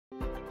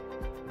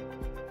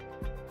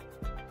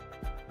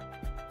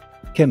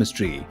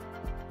Chemistry.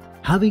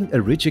 Having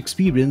a rich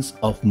experience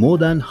of more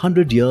than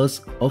 100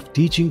 years of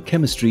teaching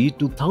chemistry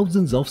to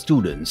thousands of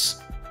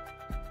students,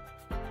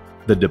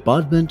 the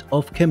Department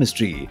of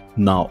Chemistry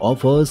now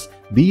offers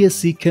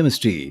B.Sc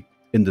Chemistry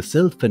in the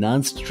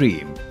self-financed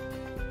stream.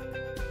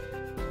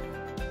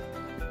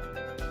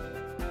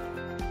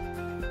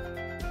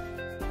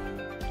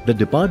 The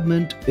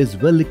department is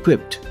well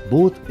equipped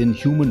both in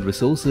human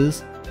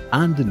resources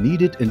and the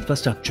needed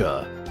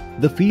infrastructure.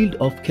 The field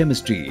of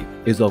chemistry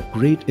is of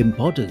great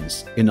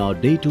importance in our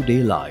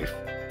day-to-day life.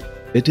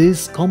 It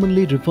is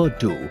commonly referred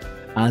to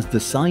as the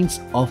science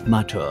of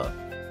matter.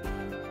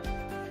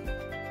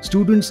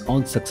 Students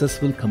on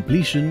successful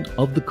completion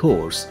of the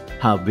course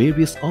have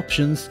various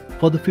options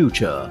for the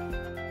future.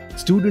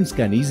 Students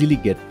can easily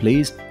get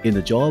placed in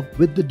a job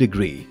with the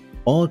degree,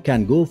 or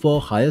can go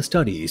for higher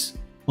studies,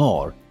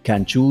 or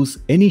can choose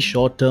any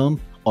short-term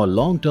or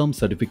long-term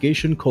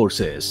certification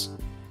courses.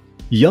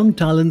 Young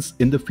talents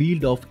in the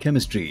field of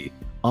chemistry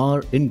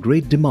are in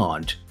great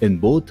demand in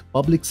both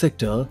public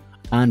sector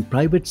and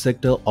private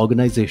sector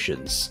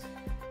organizations.